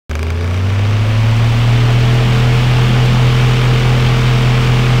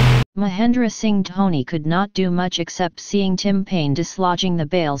Mahendra Singh Dhoni could not do much except seeing Tim Paine dislodging the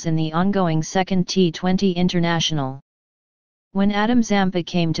bails in the ongoing second T20 International. When Adam Zampa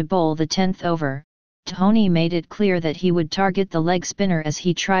came to bowl the 10th over, Dhoni made it clear that he would target the leg spinner as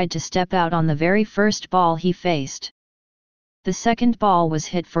he tried to step out on the very first ball he faced. The second ball was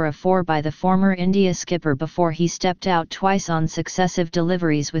hit for a 4 by the former India skipper before he stepped out twice on successive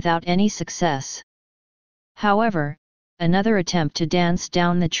deliveries without any success. However, another attempt to dance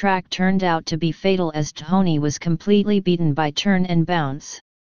down the track turned out to be fatal as Dhoni was completely beaten by turn and bounce.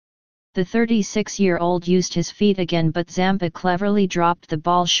 The 36-year-old used his feet again, but Zampa cleverly dropped the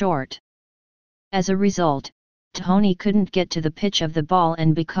ball short. As a result, Dhoni couldn't get to the pitch of the ball,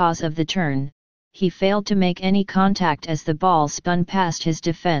 and because of the turn, he failed to make any contact as the ball spun past his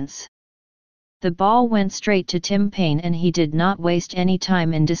defense. The ball went straight to Tim Paine and he did not waste any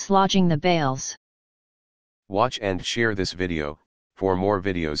time in dislodging the bails. Watch and share this video. For more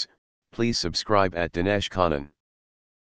videos, please subscribe at Dinesh Kannan.